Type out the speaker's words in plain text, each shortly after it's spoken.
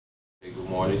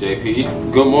Morning,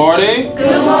 JP. Good morning.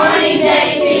 Good morning,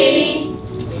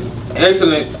 JP.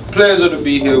 Excellent. Pleasure to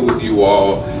be here with you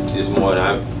all this morning.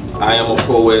 I am a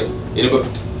poet.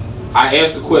 I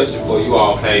asked the question for you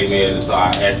all came in, so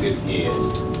I asked it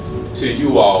again. To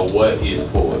you all, what is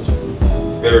poetry?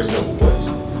 Very simple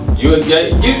question.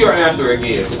 Give your answer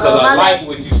again, because I like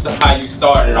how you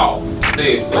started off.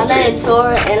 My name is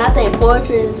Tori, and I think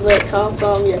poetry is what comes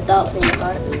from your thoughts and your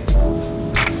heart.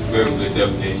 Very good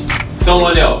definition.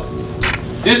 Someone else.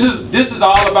 This is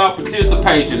all about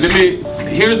participation.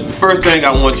 Here's the first thing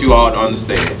I want you all to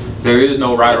understand. There is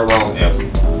no right or wrong answer.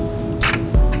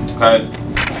 Okay?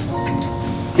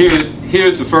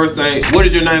 Here's the first thing. What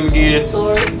is your name again?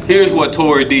 Tori. Here's what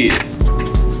Tori did.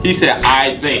 He said,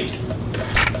 I think.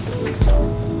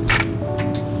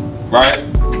 Right?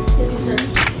 Yes, sir.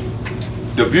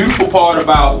 The beautiful part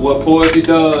about what poetry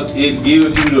does, it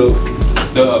gives you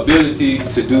the ability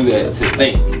to do that, to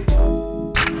think.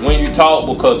 When you talk,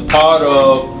 because part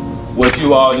of what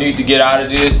you all need to get out of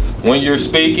this, when you're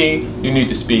speaking, you need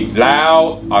to speak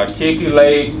loud,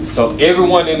 articulate, so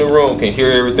everyone in the room can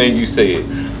hear everything you said.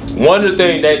 One of the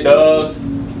things that does,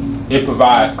 it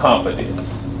provides confidence.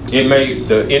 It makes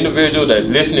the individual that's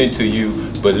listening to you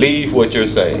believe what you're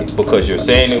saying, because you're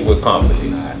saying it with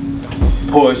confidence.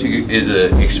 Poetry is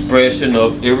an expression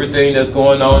of everything that's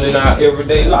going on in our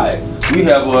everyday life. We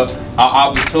have an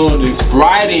opportunity.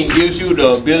 Writing gives you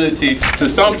the ability to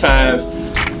sometimes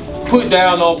put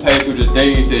down on paper the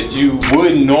things that you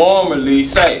wouldn't normally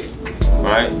say,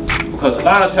 right? Because a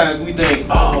lot of times we think,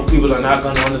 oh, people are not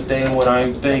going to understand what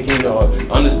I'm thinking or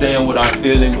understand what I'm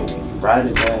feeling, but when you write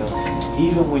it down,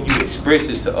 even when you express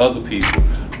it to other people,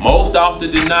 most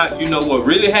often than not, you know what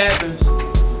really happens?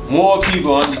 More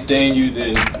people understand you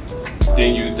than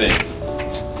you think.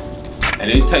 And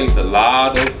it takes a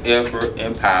lot of effort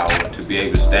and power to be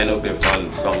able to stand up in front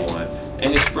of someone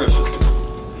and express yourself.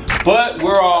 But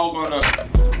we're all gonna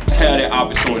have the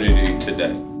opportunity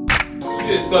today.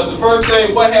 Because the first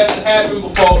thing, what has to happen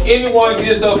before anyone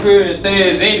gets up here and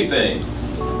says anything?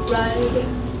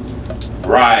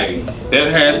 Writing.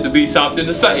 There has to be something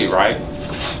to say, right?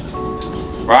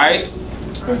 Right?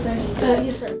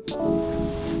 Yes, sir.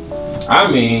 I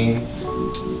mean,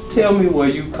 tell me where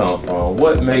you come from.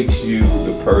 What makes you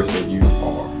the person you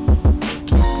are?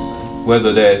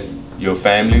 Whether that's your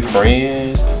family,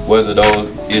 friends, whether those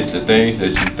is the things that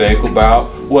you think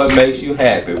about, what makes you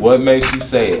happy, what makes you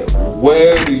sad,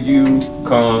 where do you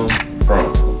come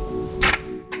from?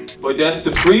 But that's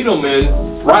the freedom in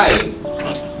writing,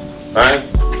 right?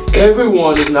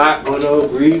 Everyone is not going to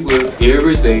agree with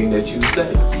everything that you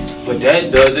say, but that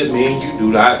doesn't mean you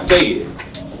do not say it.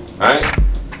 Right?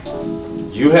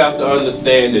 You have to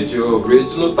understand that your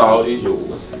original thought is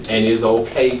yours, and it's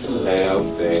okay to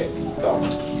have that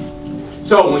thought.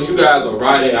 So when you guys are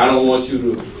writing, I don't want you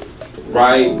to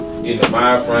write in the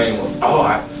mind frame of, oh,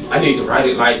 I need to write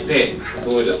it like that,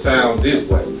 so it'll sound this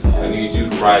way. I need you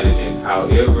to write it in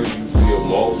however you feel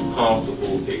most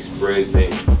comfortable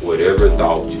expressing whatever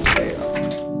thought you have.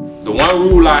 The one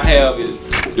rule I have is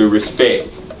the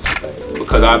respect,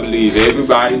 because I believe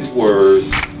everybody's words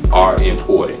are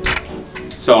important.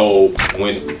 So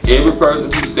when every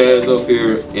person who stands up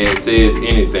here and says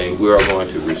anything, we are going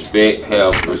to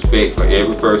have respect for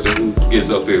every person who gets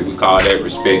up here. We call that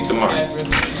respect to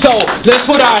mind. So let's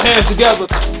put our hands together.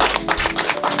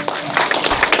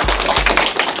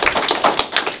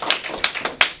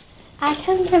 I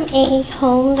come from a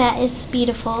home that is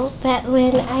beautiful, that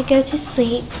when I go to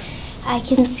sleep, I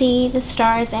can see the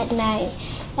stars at night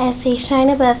as they shine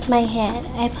above my head.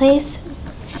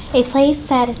 A place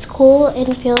that is cool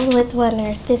and filled with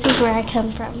wonder. This is where I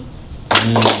come from.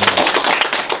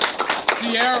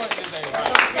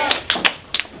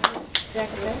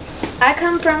 I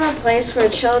come from a place where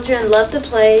children love to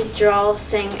play, draw,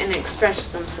 sing, and express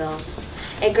themselves.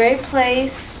 A great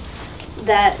place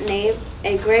that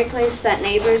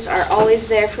neighbors are always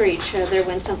there for each other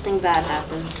when something bad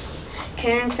happens.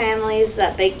 Caring families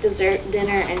that bake dessert,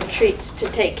 dinner, and treats to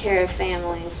take care of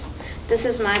families. This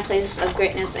is my place of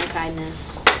greatness and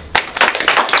kindness.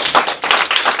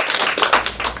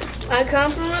 I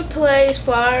come from a place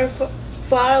far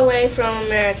away from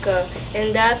America,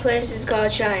 and that place is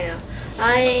called China.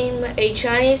 I am a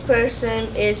Chinese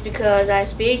person is because I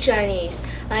speak Chinese.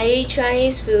 I eat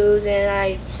Chinese foods and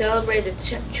I celebrate the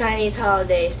Chinese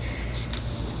holidays.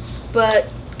 But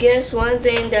guess one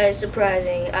thing that is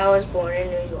surprising, I was born in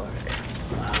New York.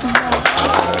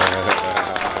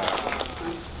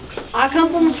 I come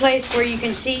from a place where you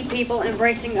can see people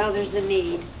embracing others in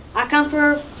need. I come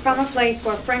from a place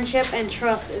where friendship and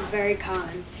trust is very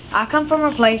common. I come from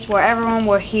a place where everyone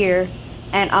will hear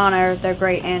and honor their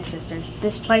great ancestors.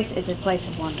 This place is a place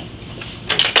of wonder.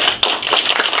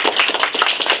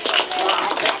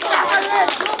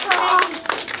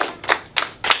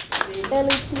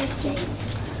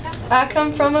 I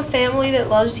come from a family that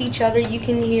loves each other. You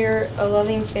can hear a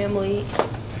loving family.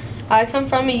 I come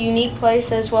from a unique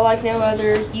place as well like no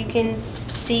other. You can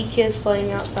see kids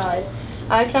playing outside.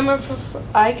 I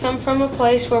come from a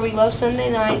place where we love Sunday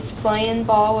nights, playing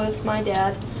ball with my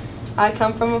dad. I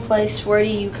come from a place, where do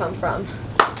you come from?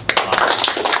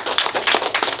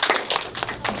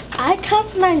 I come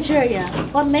from Nigeria.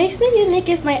 What makes me unique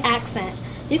is my accent.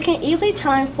 You can easily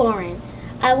tell I'm foreign.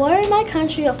 I worry my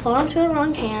country will fall into the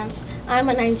wrong hands. I'm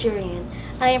a Nigerian.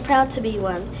 I am proud to be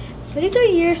one.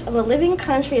 53 years of a living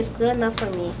country is good enough for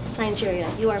me. Nigeria,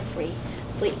 you are free.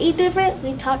 We eat different,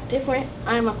 we talk different.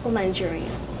 I'm a full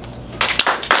Nigerian.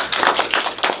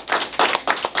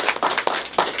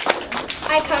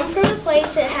 I come from a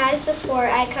place that has support.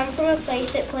 I come from a place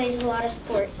that plays a lot of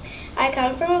sports. I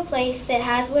come from a place that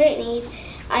has what it needs.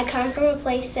 I come from a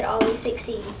place that always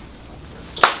succeeds.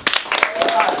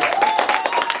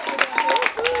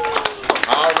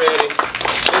 Already,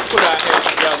 let's put our hands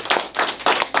together.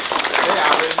 They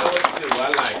already know what to do. I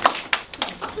like it.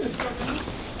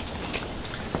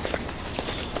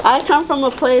 I come from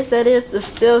a place that is the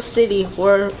Still City,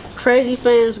 where crazy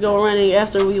fans go running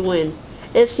after we win.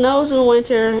 It snows in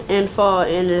winter and fall,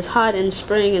 and it's hot in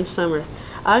spring and summer.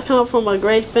 I come from a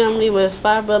great family with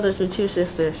 5 brothers and 2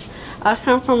 sisters. I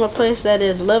come from a place that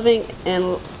is loving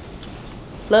and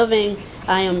loving.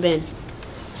 I am Ben.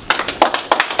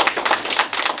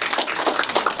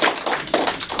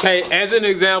 Okay, as an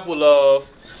example of,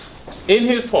 in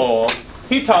his poem,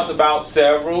 he talked about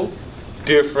several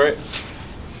different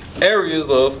areas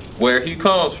of where he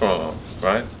comes from,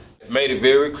 right? Made it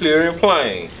very clear and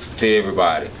plain to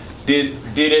everybody. Did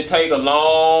it take a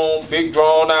long, big,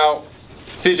 drawn out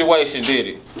situation, did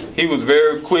it? He was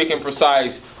very quick and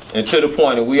precise and to the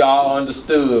point, and we all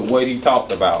understood what he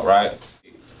talked about, right?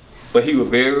 But he was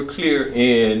very clear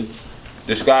in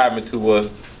describing to us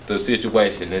the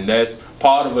situation, and that's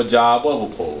part of a job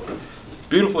of a poet.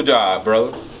 Beautiful job,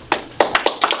 brother.